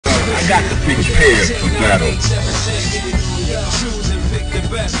I got the picture here for battle. Choose and pick the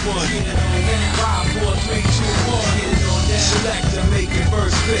best one. 5, 4, 3, 2, 1. Select and make your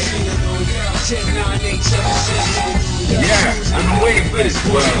first pick. 10, 9, 8, 7, 6. Yeah, I've been waiting for this.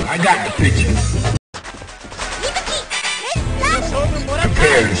 Well, I got the picture.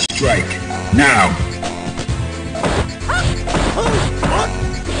 Prepare to strike. Now.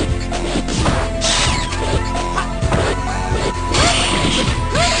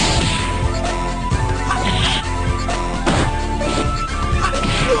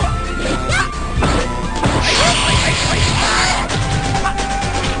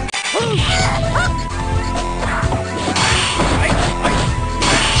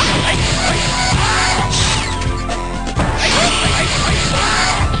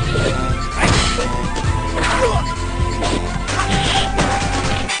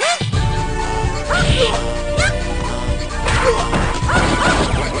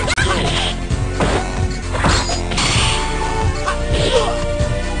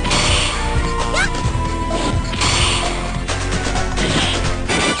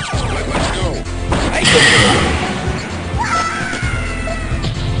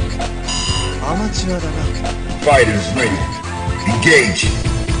 Fighters ready. Engage.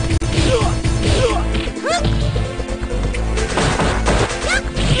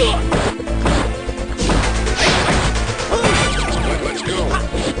 Let's go.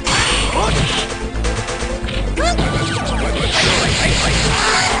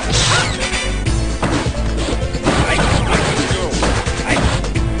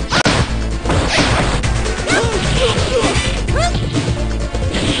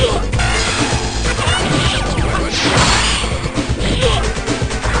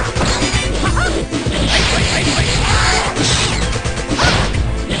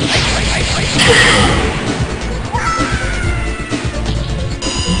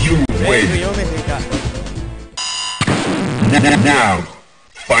 Now,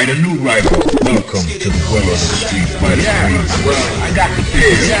 find a new rival. Welcome to the world of Street Fighter 3. Well, I got the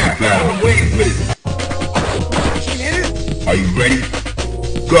picture. Yeah, I've been waiting for this. Are you ready?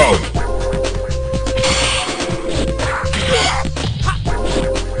 Go!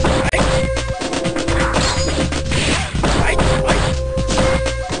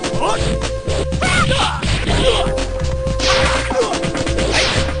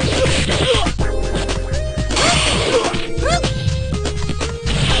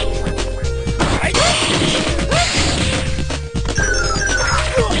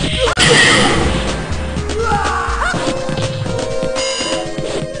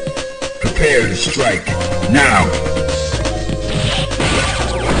 Prepare to strike. Now.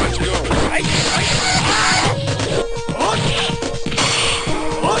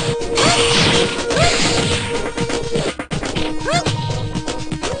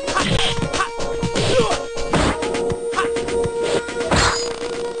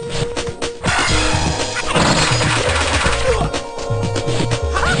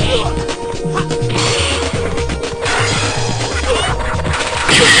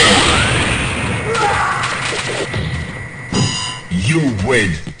 Let's go. You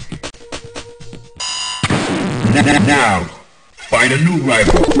win. Now, find a new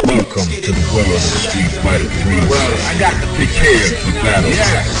rival. Welcome to the world of Street Fighter 3. Well, I got the picture here for battle.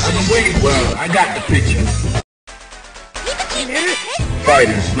 Yeah, I've been waiting. Well, I got the picture.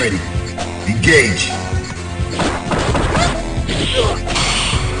 Fighters ready. Engage.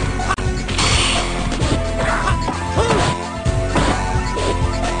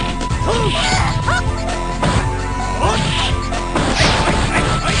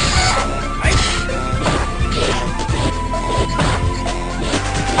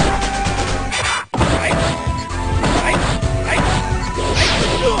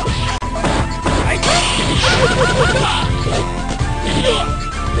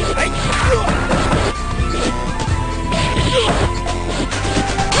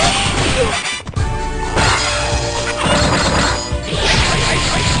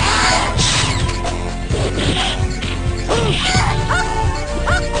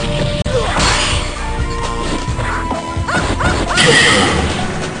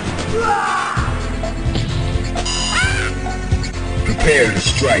 Prepare to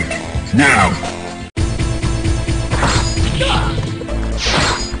strike. Now.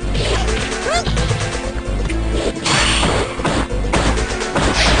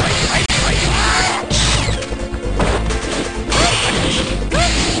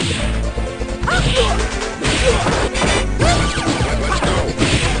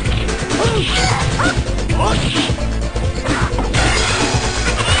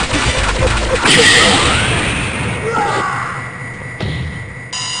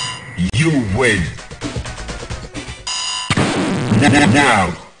 You win. Now,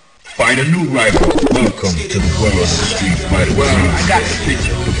 find a new rival. Welcome to the world of Street Fighter. Well, I got the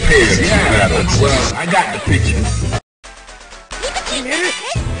picture. Prepare to battle. Well, I got the picture.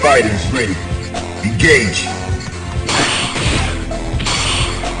 Fighters ready. Engage.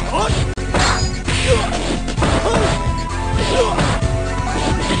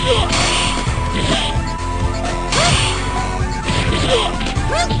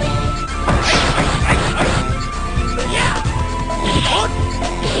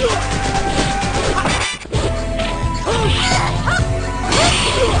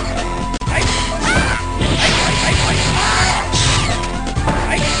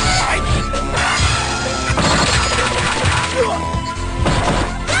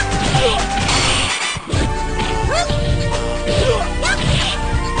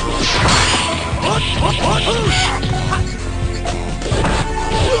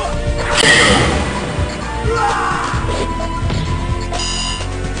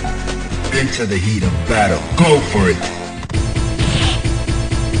 Into the heat of battle. Go for it.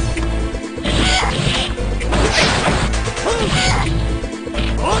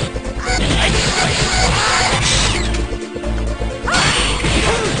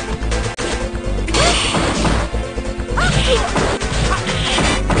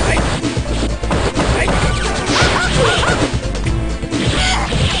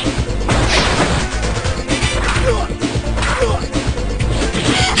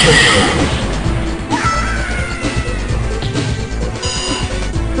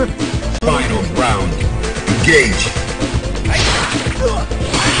 Final round. Engage.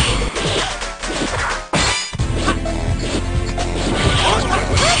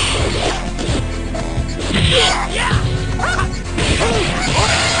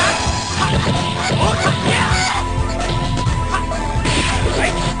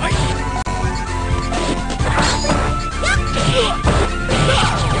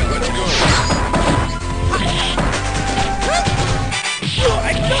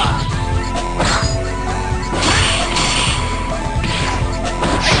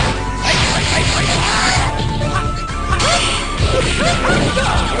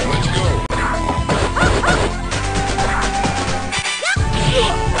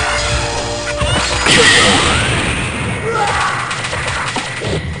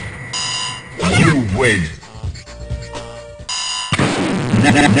 You win.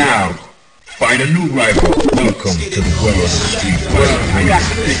 Now, find a new rival. Welcome to the world of Street Fighter. I got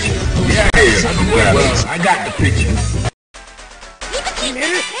the picture. I got the picture.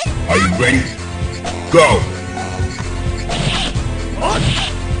 Are you ready? Go.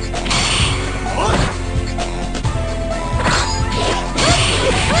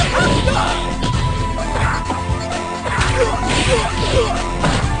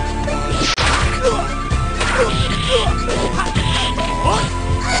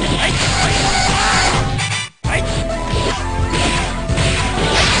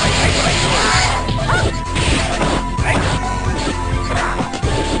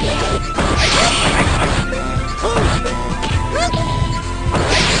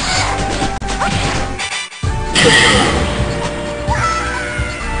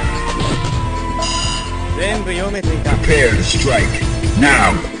 Prepare to strike.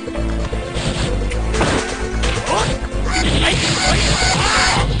 Now.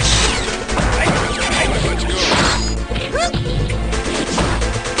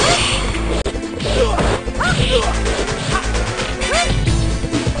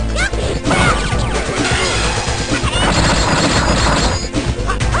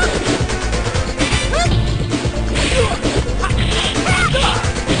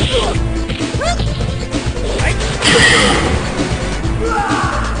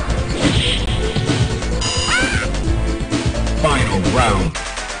 Final round.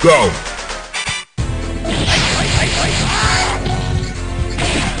 Go.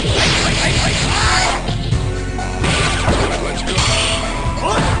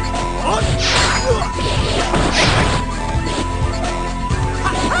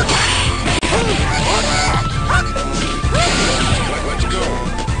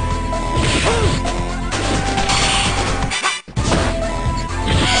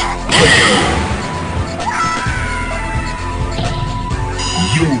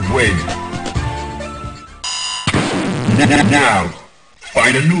 You win. Now,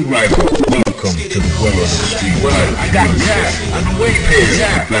 find a new rival. Welcome to the world of Street Fighter. I got I've been waiting for this.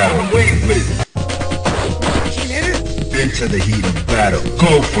 I've been waiting for this. Into the heat of battle.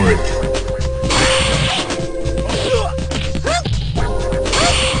 Go for it.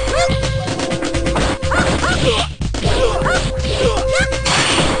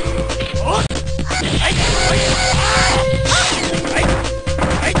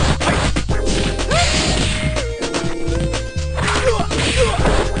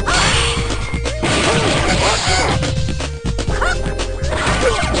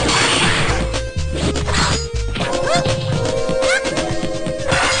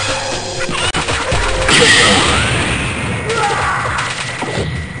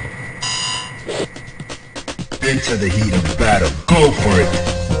 Go for it.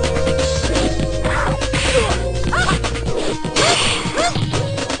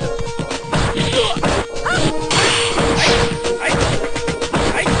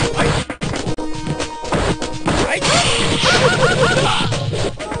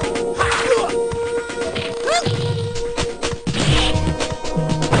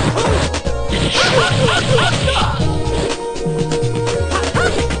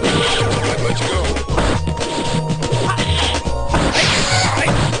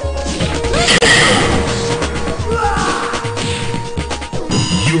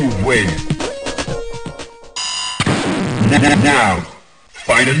 Now,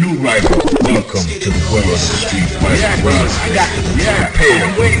 find a new rival. Welcome to the world of Street Fighter. Yeah, bro, I got the prepare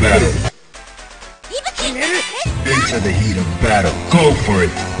for battle. Into the heat of battle. Go for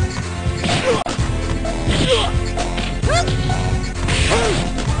it.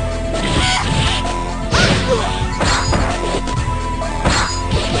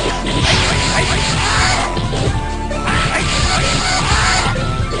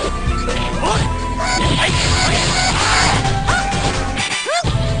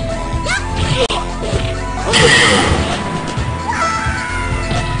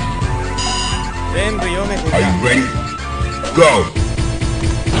 Are you ready? Go!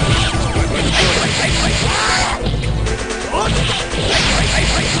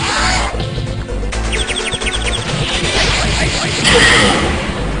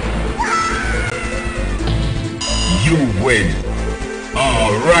 You win.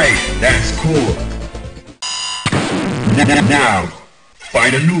 Alright, that's cool. Now,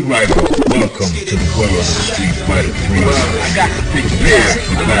 find a new rival. Welcome to the world of Street Fighter 3. Well, I got the picture here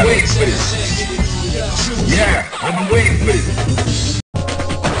for battle. Wait for this. Yeah, I've been waiting for this.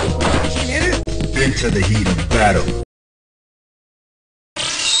 Into the heat of battle.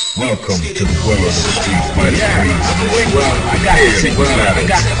 Welcome to the world of Street Fighter 3. Yeah, I've been waiting. Well, I got the picture. I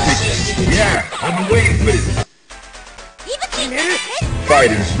got the picture. Yeah, I've been waiting for this.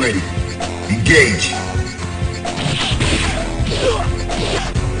 Fighters ready. Engage.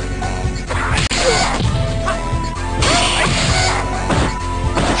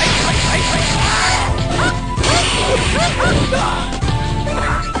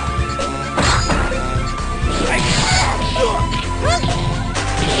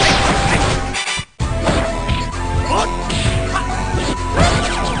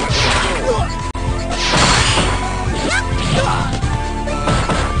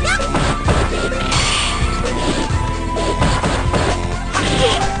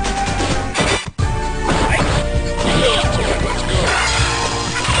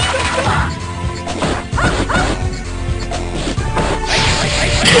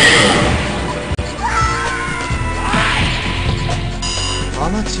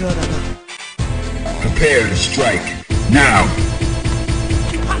 Prepare to strike. Now!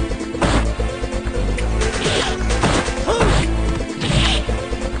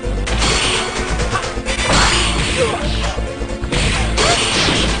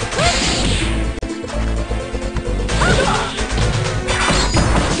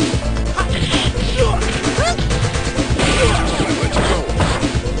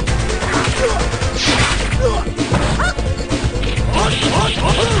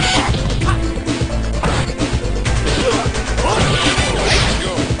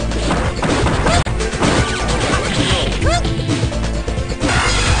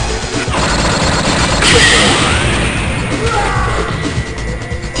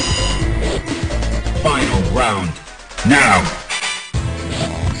 Round. Now!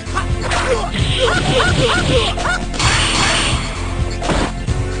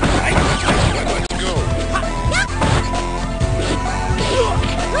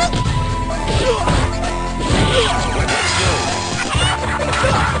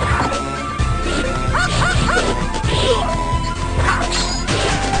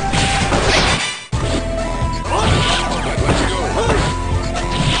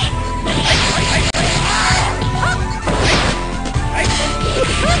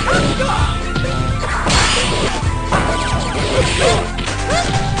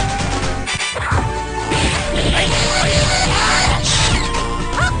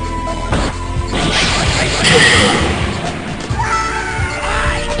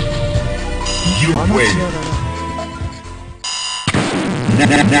 You win.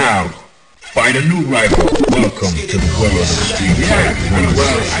 Now, find a new rival. Welcome to the world of Street Fighter 3.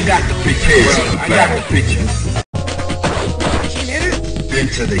 Well, I got the picture. I got the picture.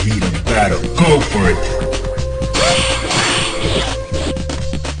 Into the heat of battle. Go for it.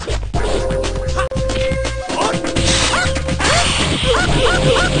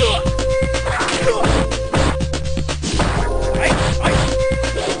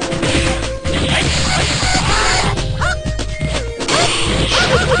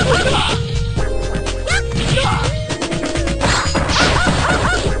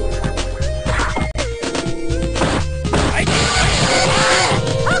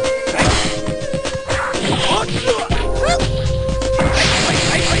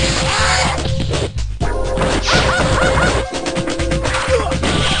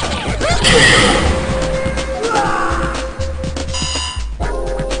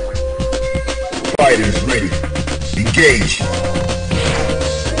 fighters ready. Engage.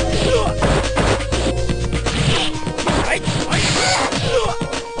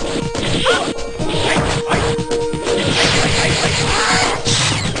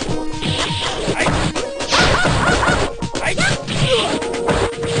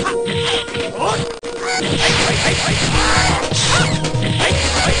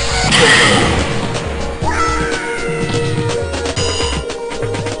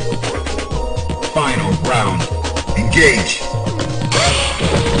 Final round. Engage.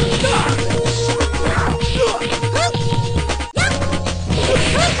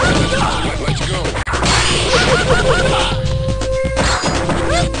 Let's go.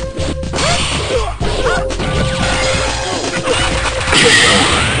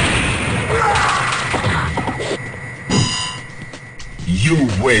 You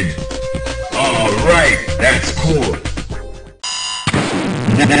win. Alright, that's cool.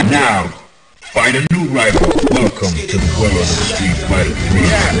 Now, find a new rival. Welcome to the world of Street Fighter 3.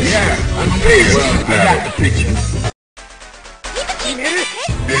 I'm prepared for battle. I got the picture.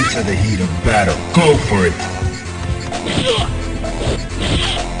 Into the heat of battle. Go for it.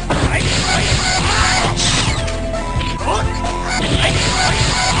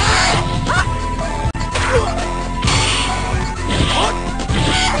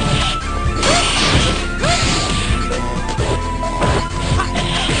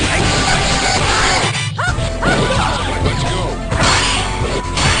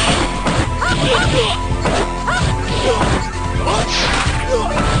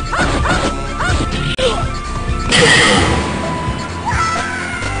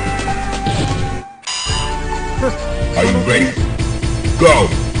 Are you ready? Go!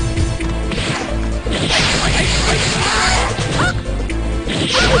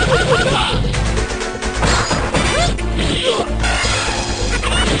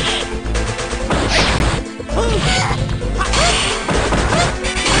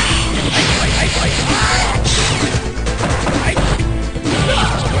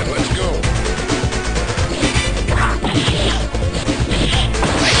 Let's go.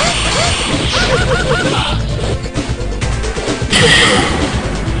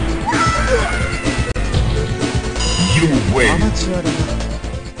 You win.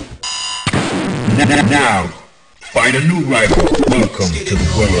 Now, find a new rival. Welcome to the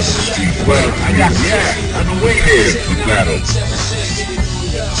world of Street Fighter 3. I'm prepared for battle.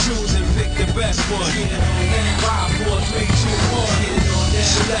 Choose and pick the best one. 5, 4, 3, 2, 1.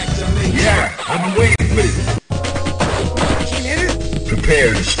 Select and make I'm waiting with it. Prepare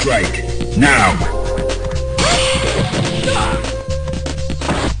to strike. Now.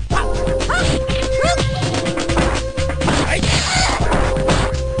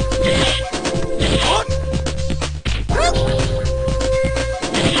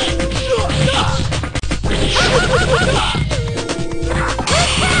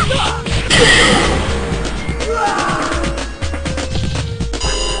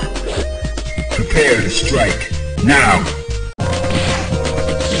 Prepare to strike. Now.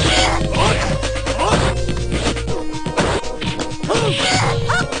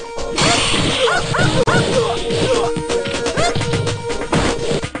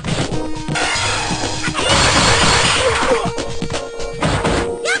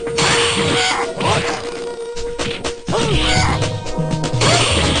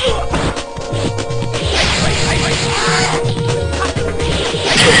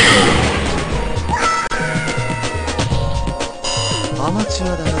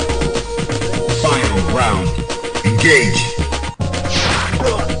 Final round. Engage.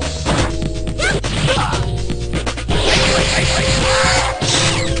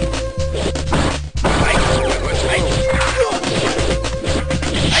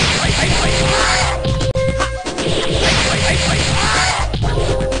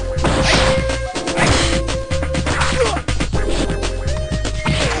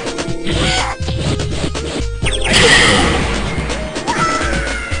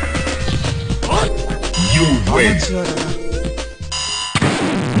 Win.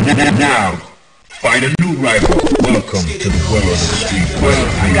 Now, find a new rival. Welcome to the world of Street Fighter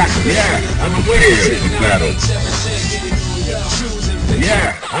 3. I'm prepared for battle.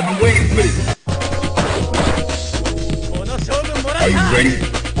 I've been waiting for this. Are you ready?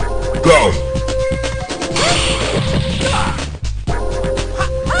 Go!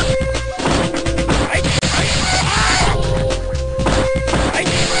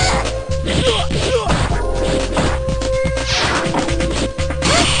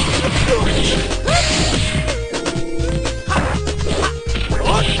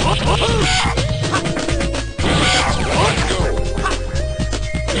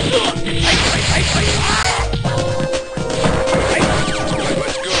 Let's go.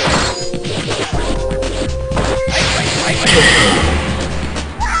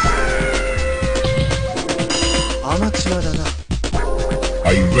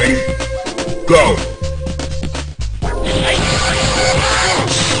 Are you ready? Go!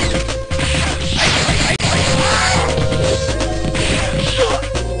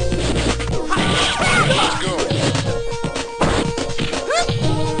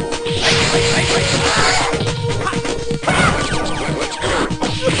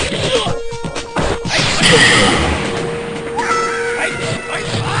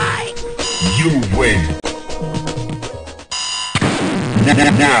 You win.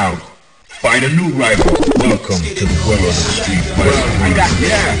 Now, find a new rival. Welcome to the world of Street Fighter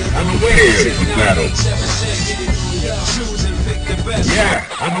 3. I'm prepared for battle.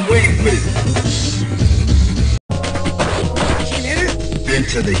 I've been waiting for this.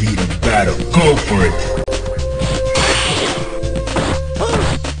 Into the heat of battle. Go for it.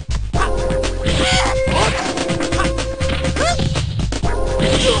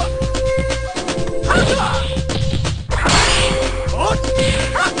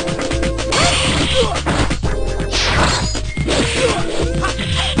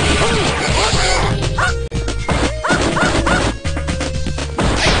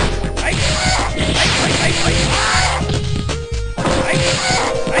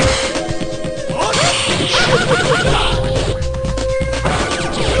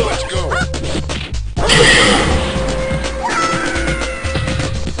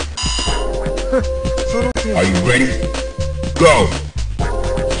 Are you ready? Go!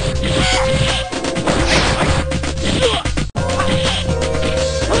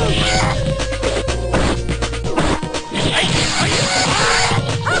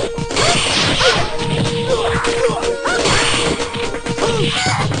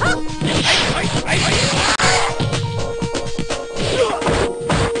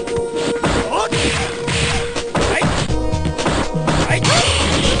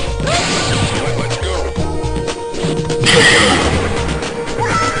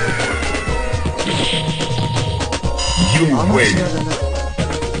 You win.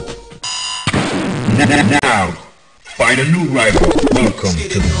 Now, find a new rival. Welcome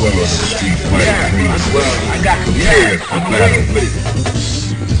to the world of Street Fighter 3. I got prepared for battle.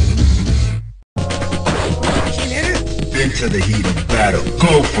 Into the heat of battle.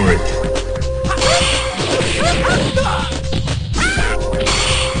 Go for it.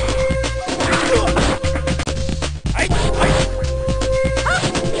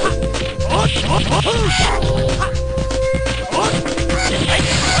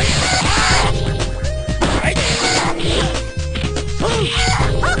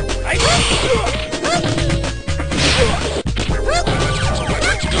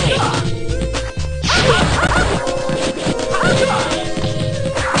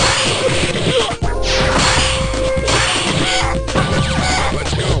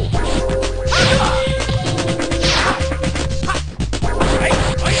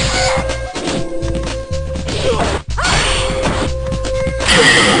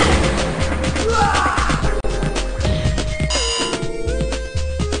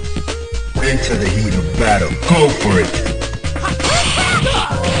 Into the heat of battle. Go for it.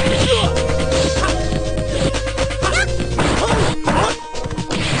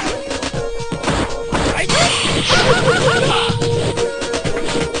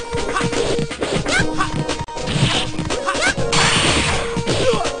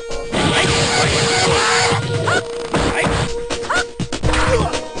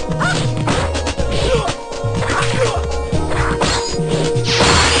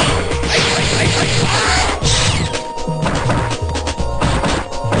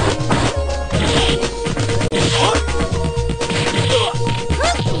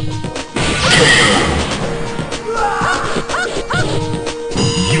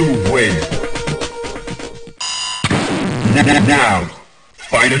 Now,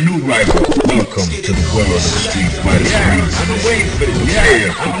 find a new rival. Welcome to the world of Street Fighter 3. I've been waiting for this.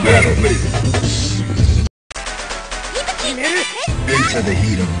 Prepare for battle. Into the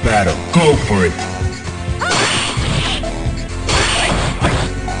heat of battle. Go for it.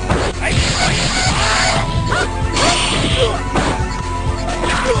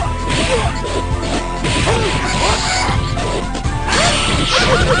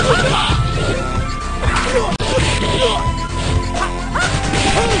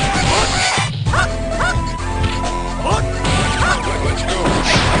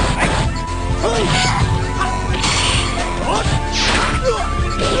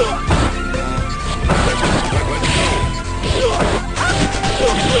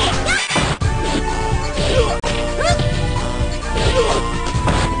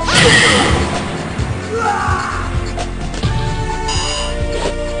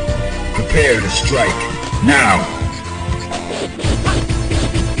 strike. Now.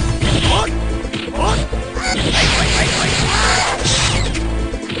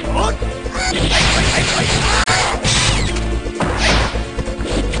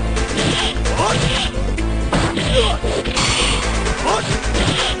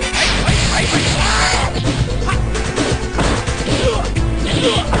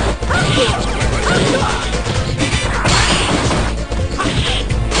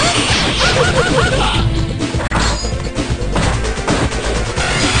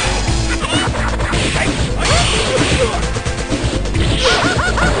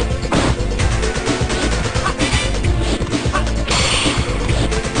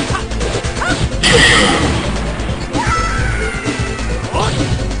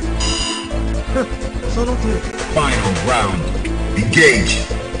 Final round. Engage.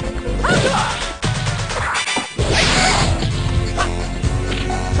 Let's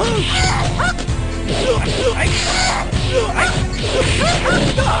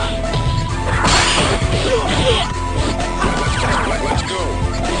go.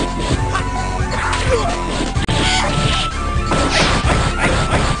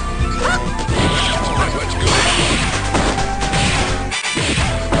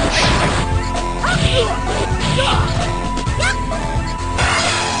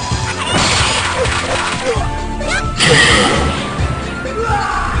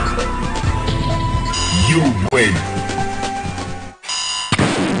 You win.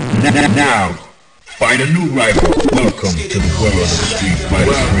 Now, find a new rival. Welcome to the world of Street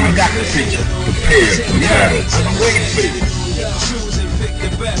Fighter 3. I got the picture. Prepare for battle. I've been waiting for you. Choose and pick the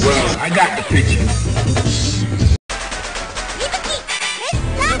best. Well, I got the picture.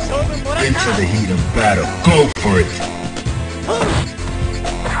 Into the heat of battle. Go for it.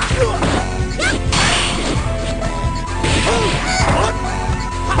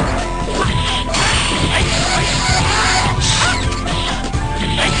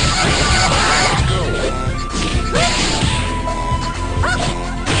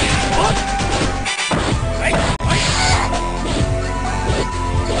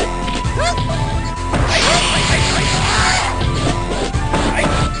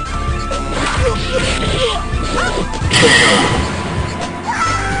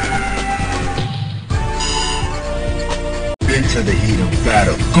 Into the heat of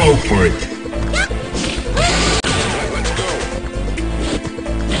battle. Go for it. Let's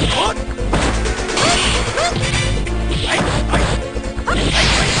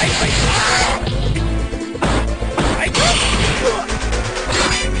go.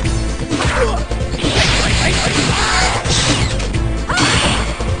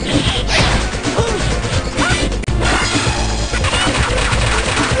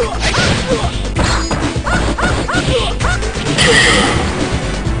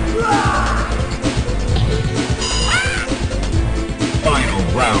 Final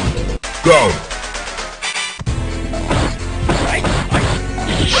round. Go.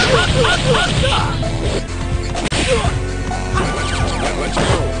 Let's go. Let's go.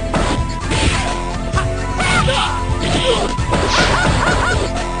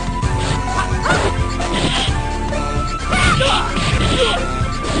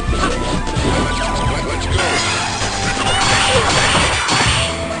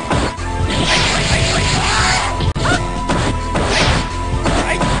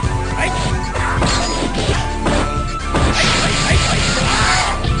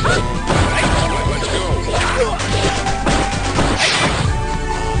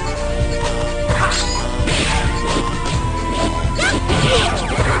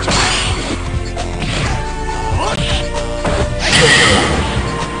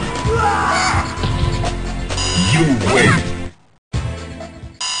 You win.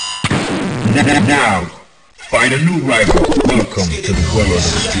 Now, find a new rival. Welcome to the world of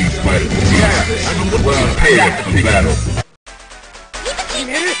Street Fighter 3. Prepare for battle.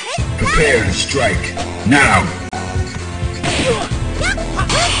 Prepare to strike. Now. Let's go.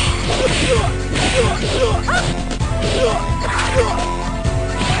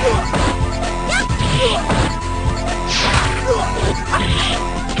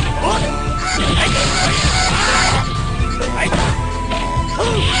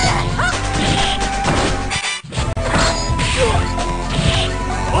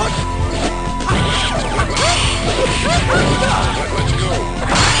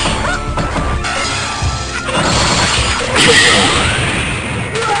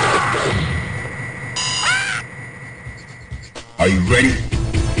 Are you ready?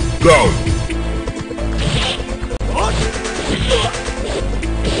 Go!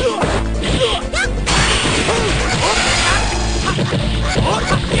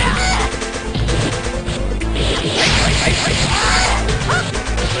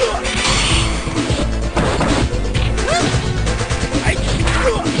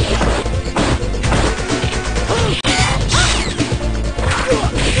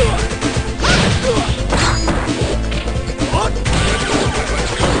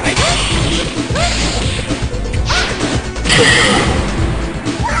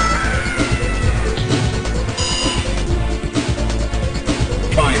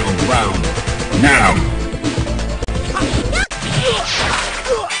 Now!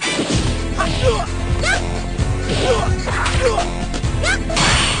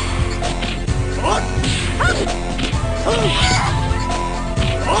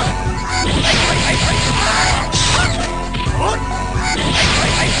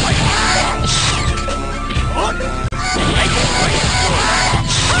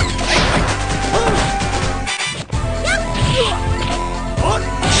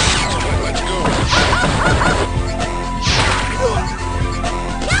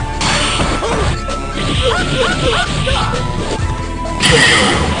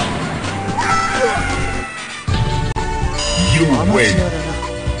 You win.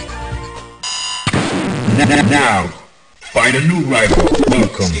 Now, find a new rival.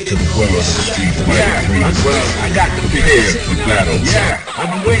 Welcome to the world of Street Fighter 3. Well, I got the Prepare for battle. Yeah, I've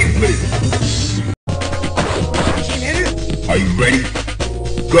been waiting for this. Are you ready?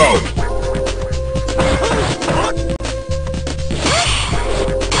 Go!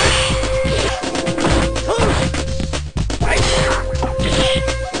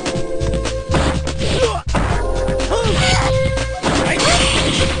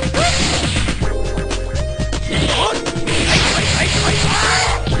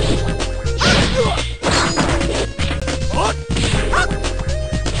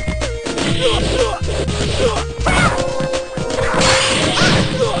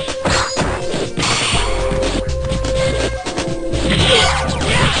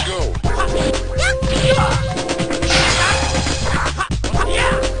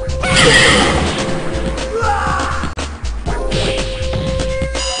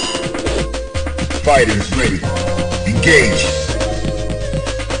 Fighters ready. Engage.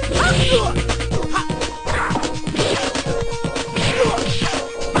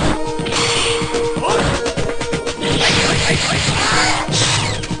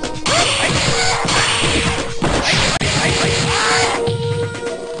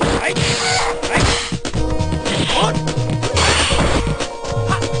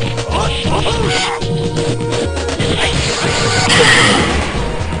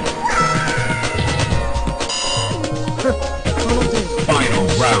 Final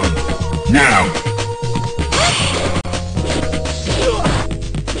round. Now.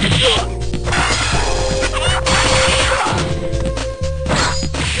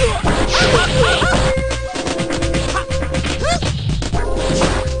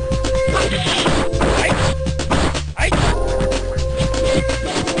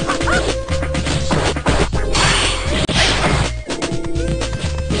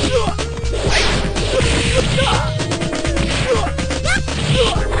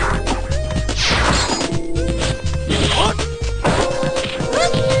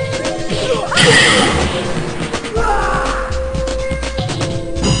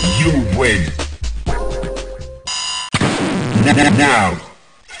 You win. Now,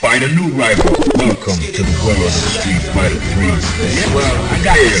 find a new rival. Welcome to the world of Street Fighter 3. Well, I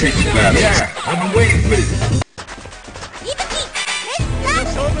got the Prepare picture. for battle. Yeah, I've been waiting for this.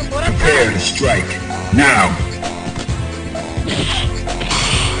 Prepare to strike. Now.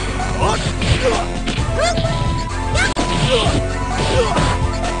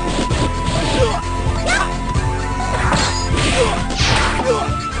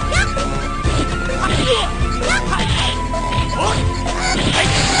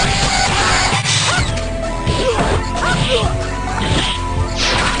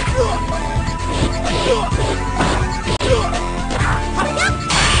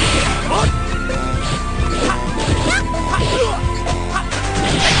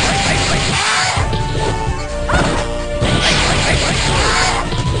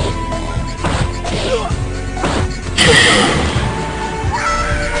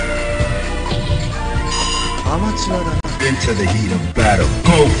 Into the heat of battle.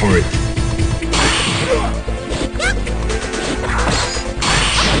 Go for it.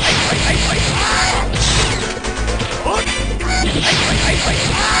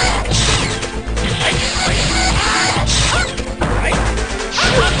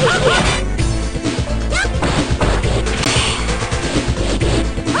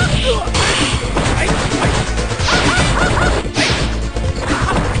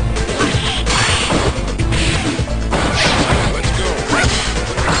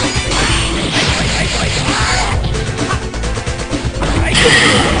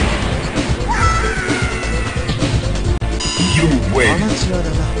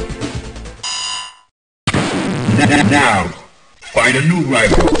 Fight a new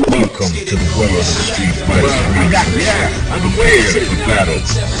rival. Welcome to the world of Street Fighter 3. I'm prepared for battle.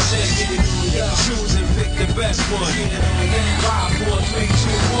 Choose and pick the best one. 5, 4, 3, 2,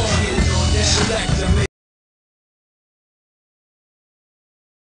 1. Select and make.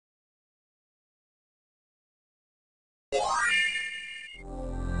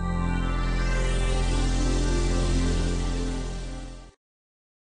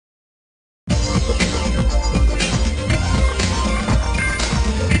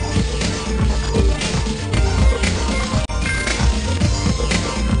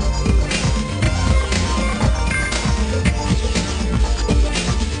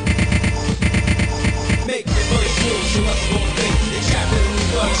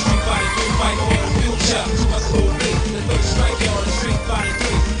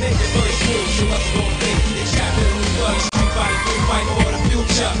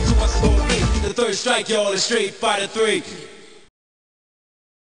 Strike y'all in Street Fighter 3.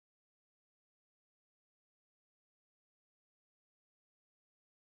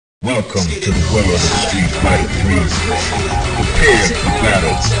 Welcome to the world of Street Fighter 3. Prepare for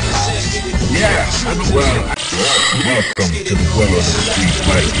battle. Welcome to the world of Street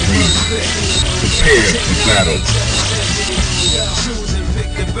Fighter 3. Prepare for battle. Choose and pick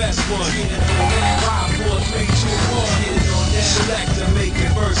the best one. 5, 4, 3, 2, 1. Select and make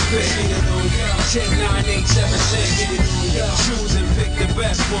your first pick. 10, 9, 8, 7, 6. Choose and pick the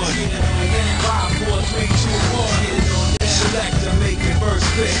best one. 5, 4, 3, 2, 1. Select and make your first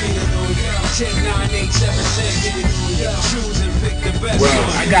pick. 10, 9, 8, 7, 6. Choose and pick the best one. Well,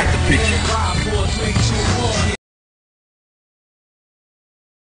 I got the picture. 5, 4, 3, 2, 1.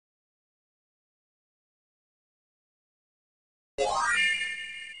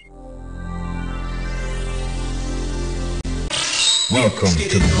 Welcome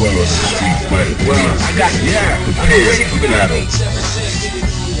to the world of Street Fighter 3. Prepare for battle.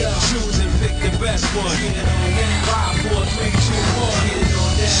 Choose and pick the best one. 5, 4, 3, 2,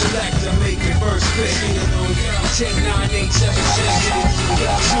 1. Select and make your first pick. 10, 9, 8, 7, 6.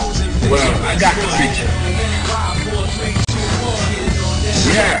 Choose and pick I got the picture. 5, 4, 3, 2, 1.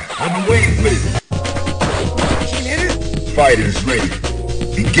 I've been waiting for this. Fighters ready.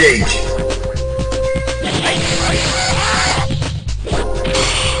 Engage.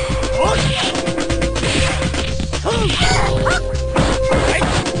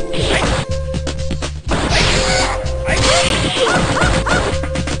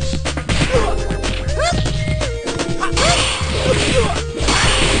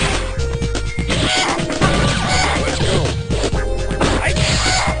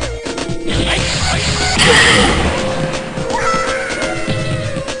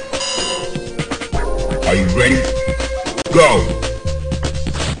 Are you ready? Go!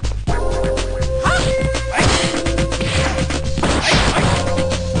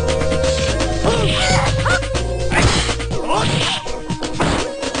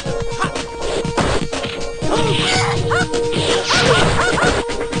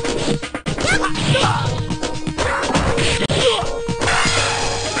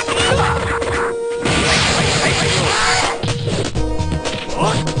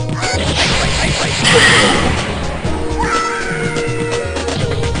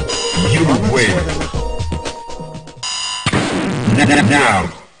 Now,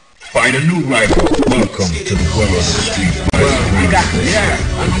 find a new rival. Welcome to the world of Street Fighter 3.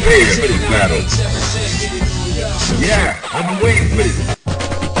 I'm prepared for this battle. I've been waiting for this.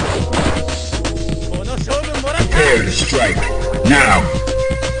 Prepare to strike. Now.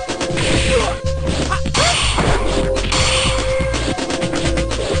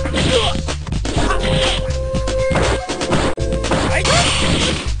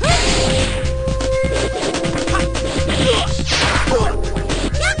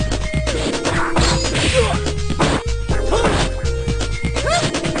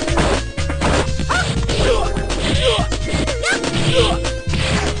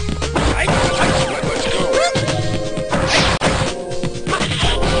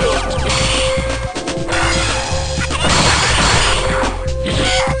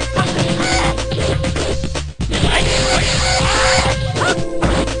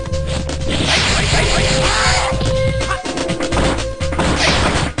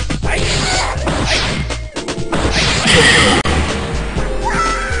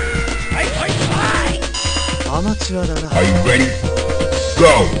 Are you ready?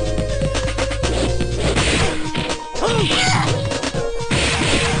 Go!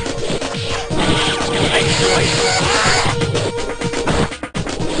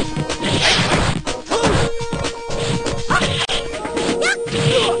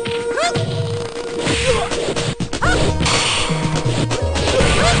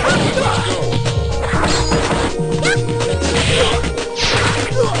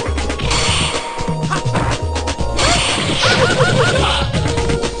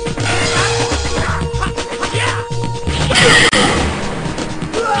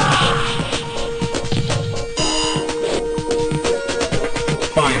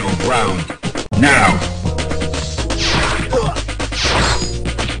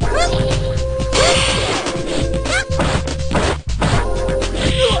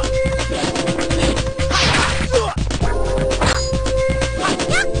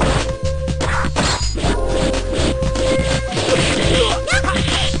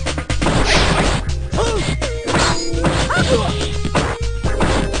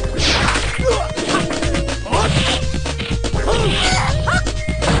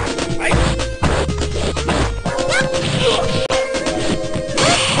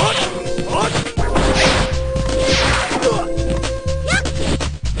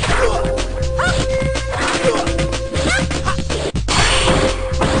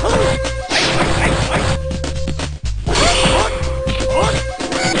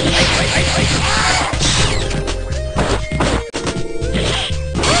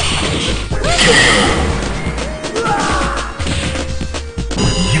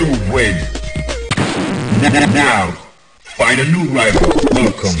 Now, find a new rival.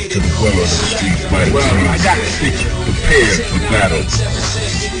 Welcome to the world of Street Fighter 3. Well, I got the picture. Prepare for battle.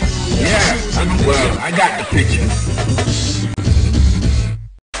 Yeah, well, I got the picture.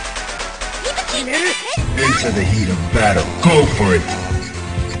 Into the heat of battle. Go for it.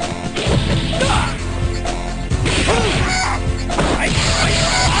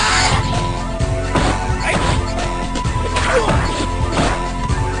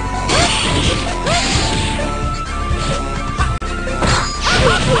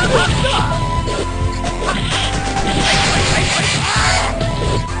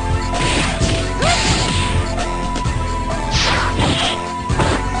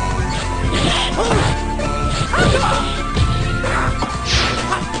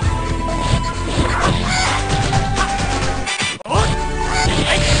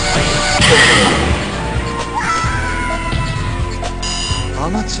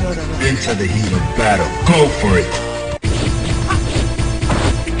 Into the heat of battle. Go for it.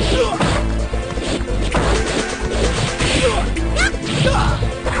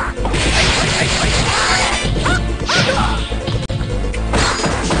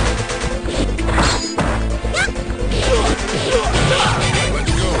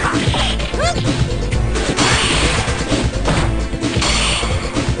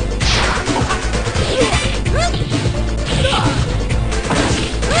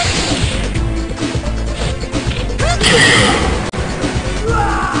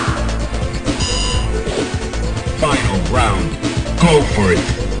 Final round. Go for it.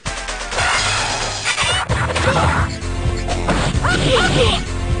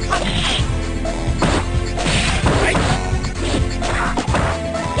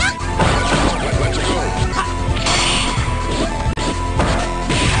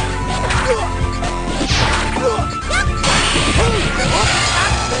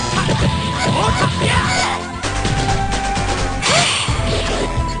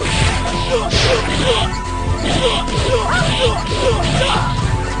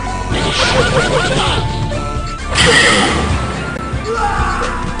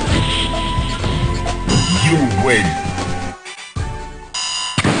 You win.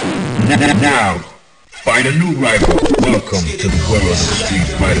 Now, find a new rival. Welcome to the world of Street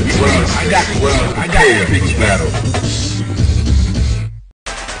Fighter 3. I got the picture. Battle.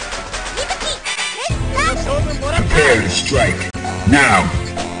 Prepare to strike. Now.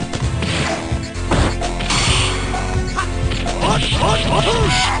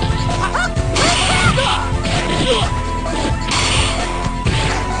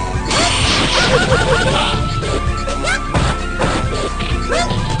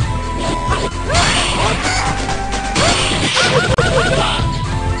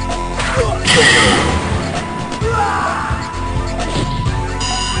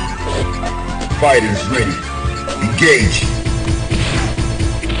 Fighters ready. Engage.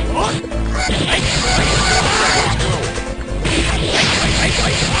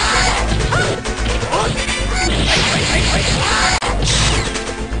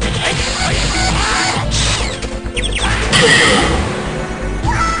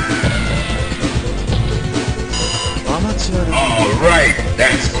 Alright,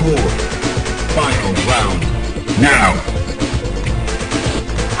 that's cool. Final round. Now.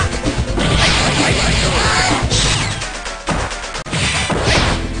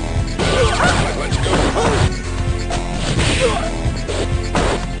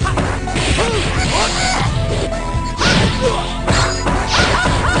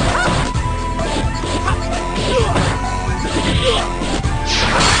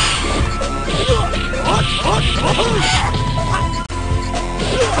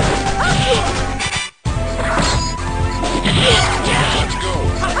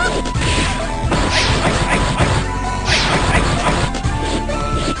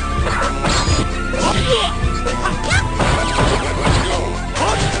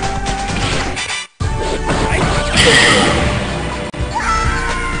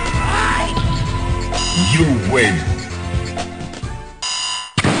 You win.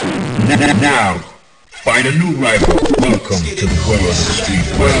 Now, find a new rival. Welcome to the world of Street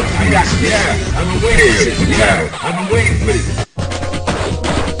Fighter 3. I've been waiting for this. Battle. I've been waiting for this.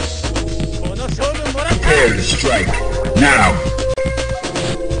 Prepare to strike. Now.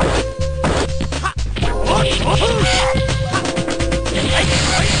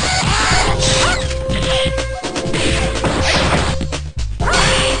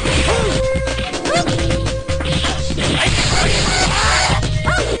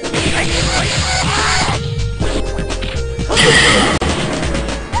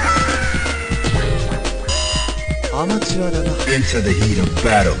 Into the heat of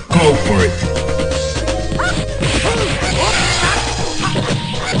battle. Go for it.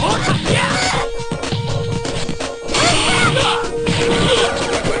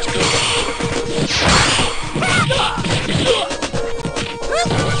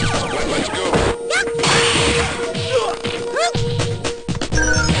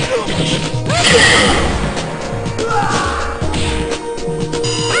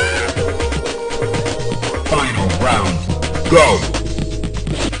 Go!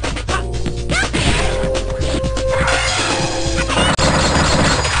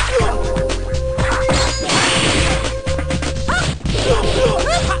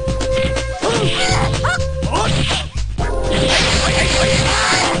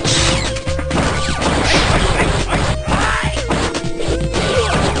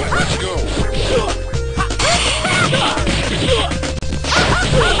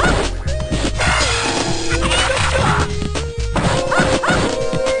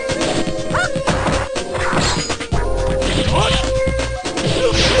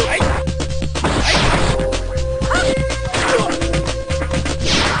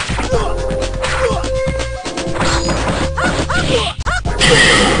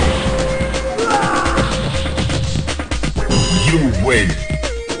 You win.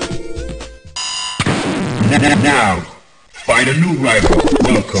 Now, find a new rival.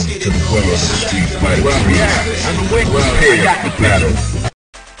 Welcome to the world of Street Fighter 3. Prepare for battle.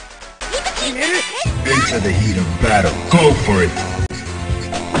 Into the heat of battle. Go for it.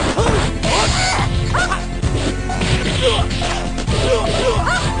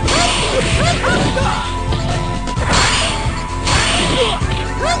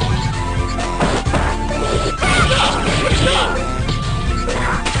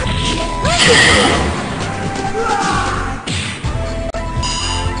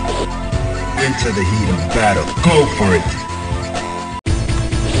 Into the heat of battle. Go for it.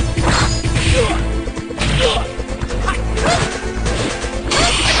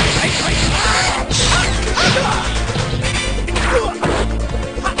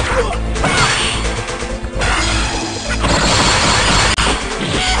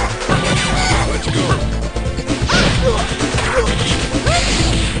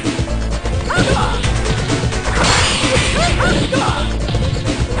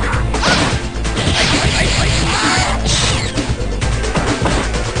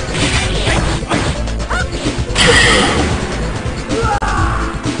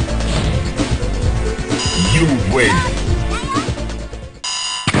 You win.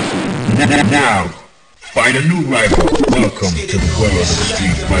 Now, find a new rival. Welcome to the world of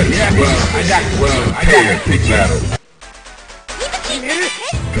Street Fighter 3. Prepare for battle.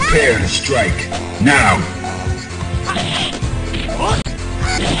 Prepare to strike. Now.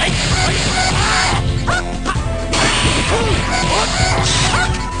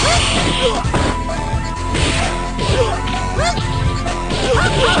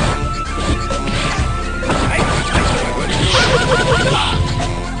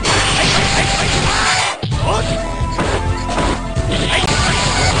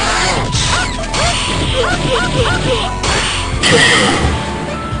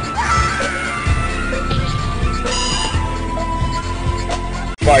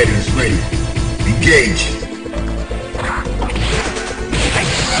 Fighters ready. Engage.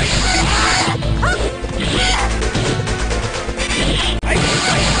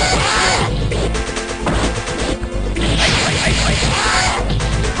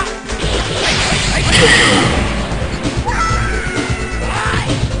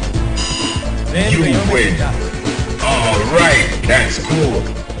 You win. Alright, that's cool.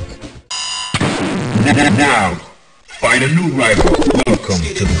 Now, find a new rival. Welcome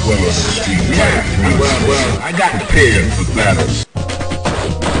to the world of Street Fighter 3. I got prepared for battle.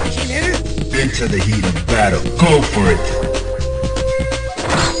 Into the heat of battle. Go for it.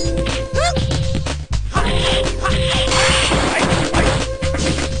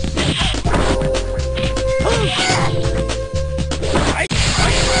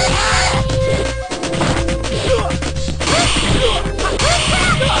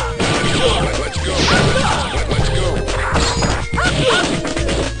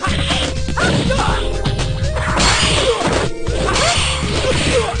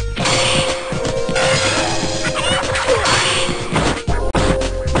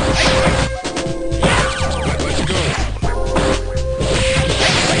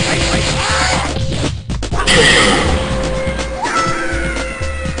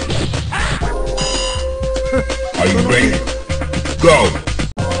 Are you ready? Go!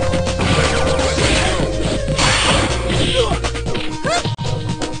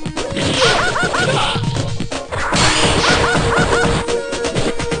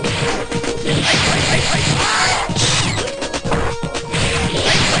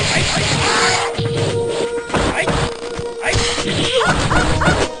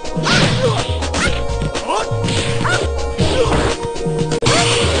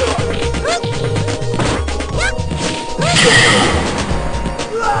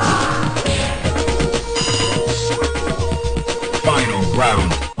 Final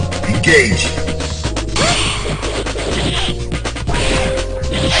round. Engage.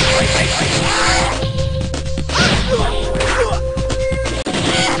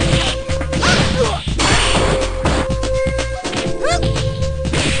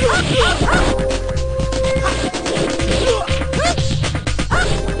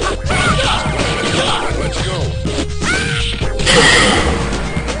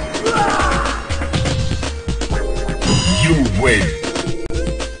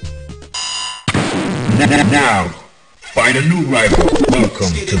 Now, find a new rival.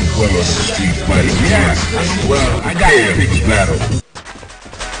 Welcome to the world of Street Fighter. Yeah, well, I got Prepare for battle.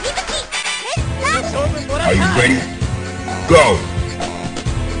 Are you ready? Go!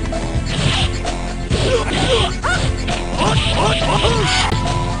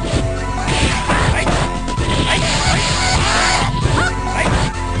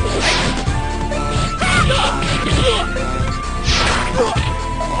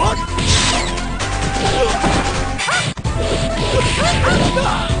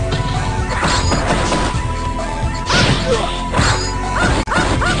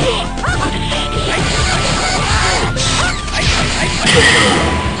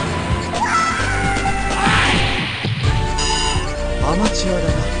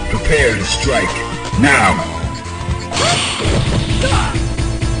 Prepare to strike. Now!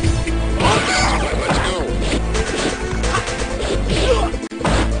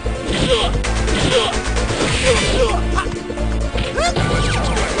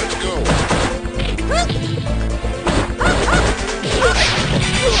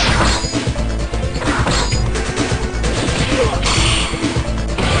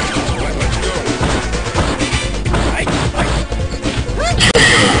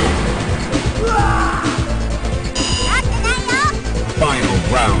 Final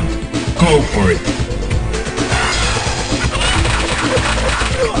round. Go for it.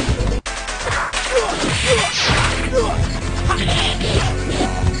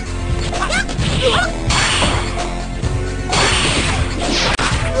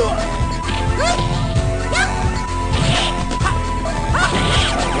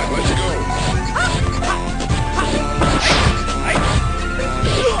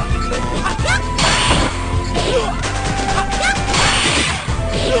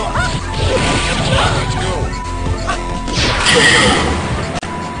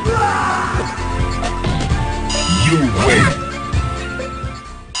 You win.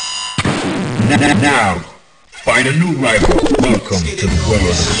 Now, find a new rival. Welcome to the world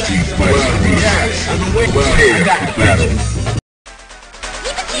of Street Fighter 3. Prepare for battle.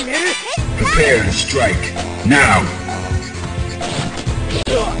 Prepare to strike. Now.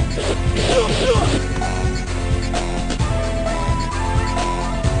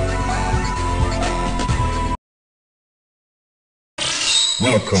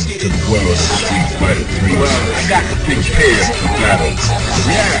 Welcome to the world of Street Fighter 3. Well, I got the picture. Prepare for battle.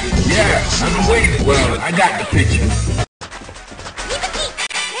 Yeah, I've been waiting. Well, I got the picture.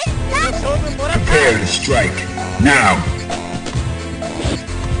 Prepare to strike. Now.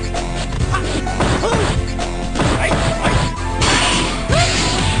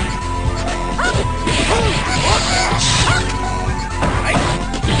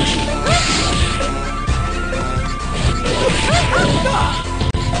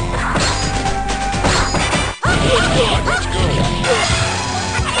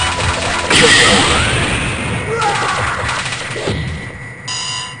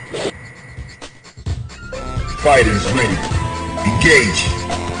 Fighters ready. Engage.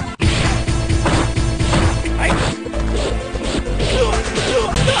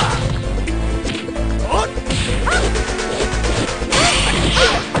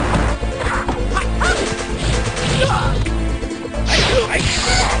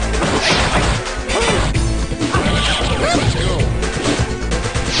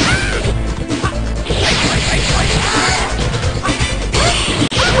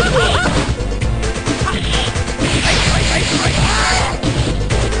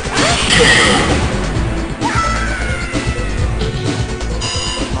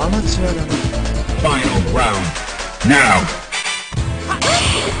 Final round. Now.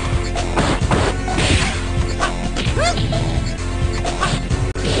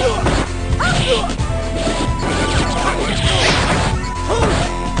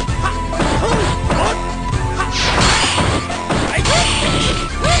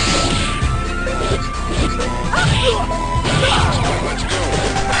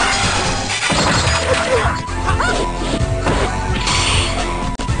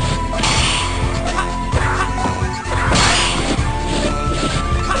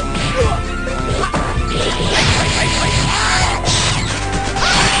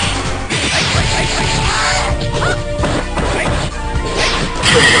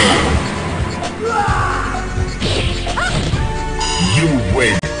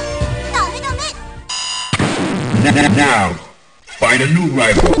 Now, find a new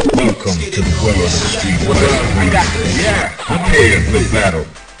rival. Welcome to the world of Street Fighter 3. I got this. Yeah. Prepare for battle.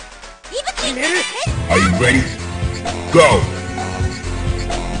 Are you ready? Go!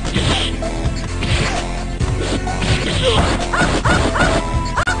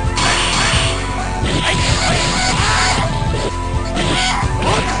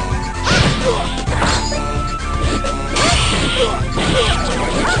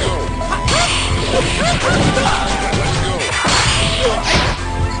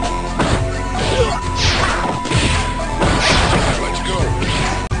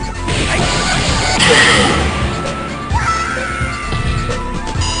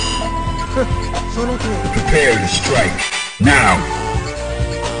 Prepare to strike. Now!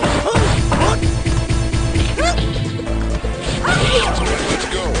 Let's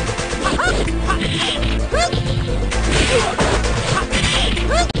go.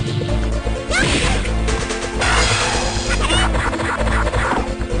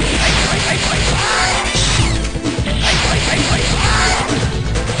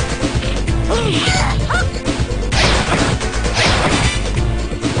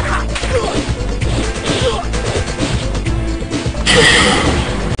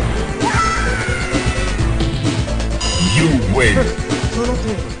 You win.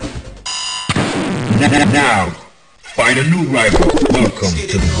 Now, find a new rival. Welcome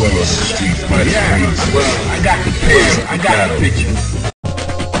to the world of Street Fighter 3. Well, I got the picture. I got the picture.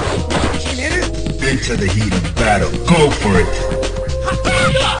 Into the heat of battle. Go for it.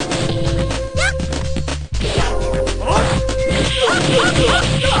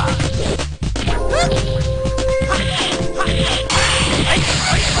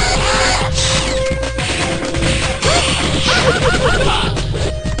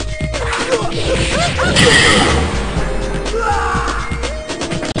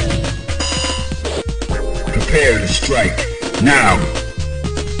 Prepare to strike. Now!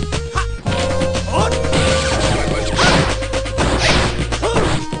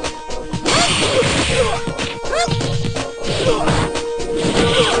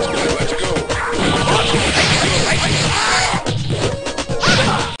 Let's go.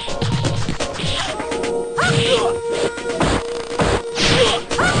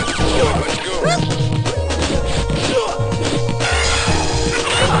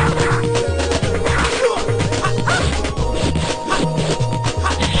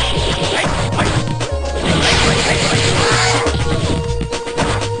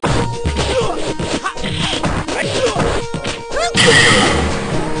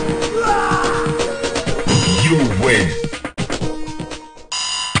 You win.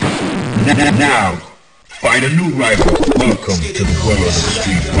 Now, find a new rival. Welcome to the world of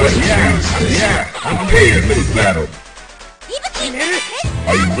Street Fighter 3. Yeah. Prepare for battle.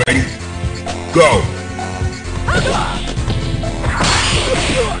 Are you ready? Go!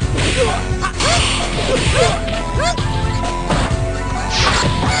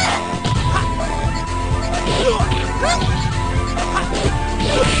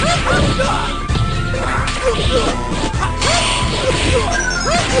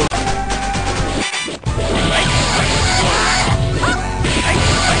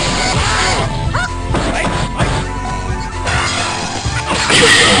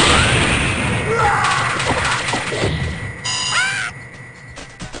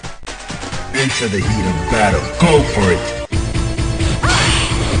 Into the heat of battle. Go for it.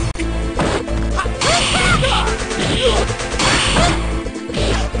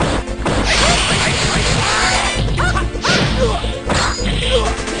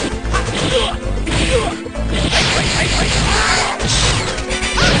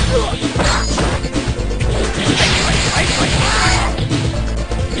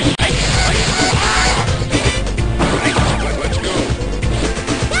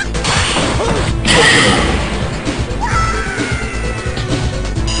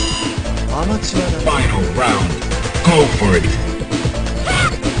 Final round. Go for it.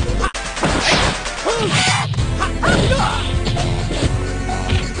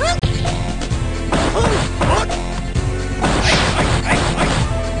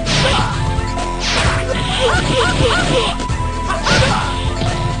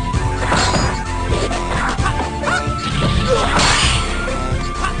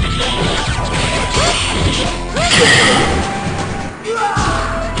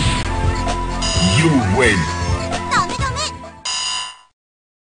 You win.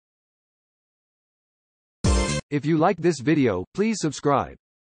 If you like this video, please subscribe.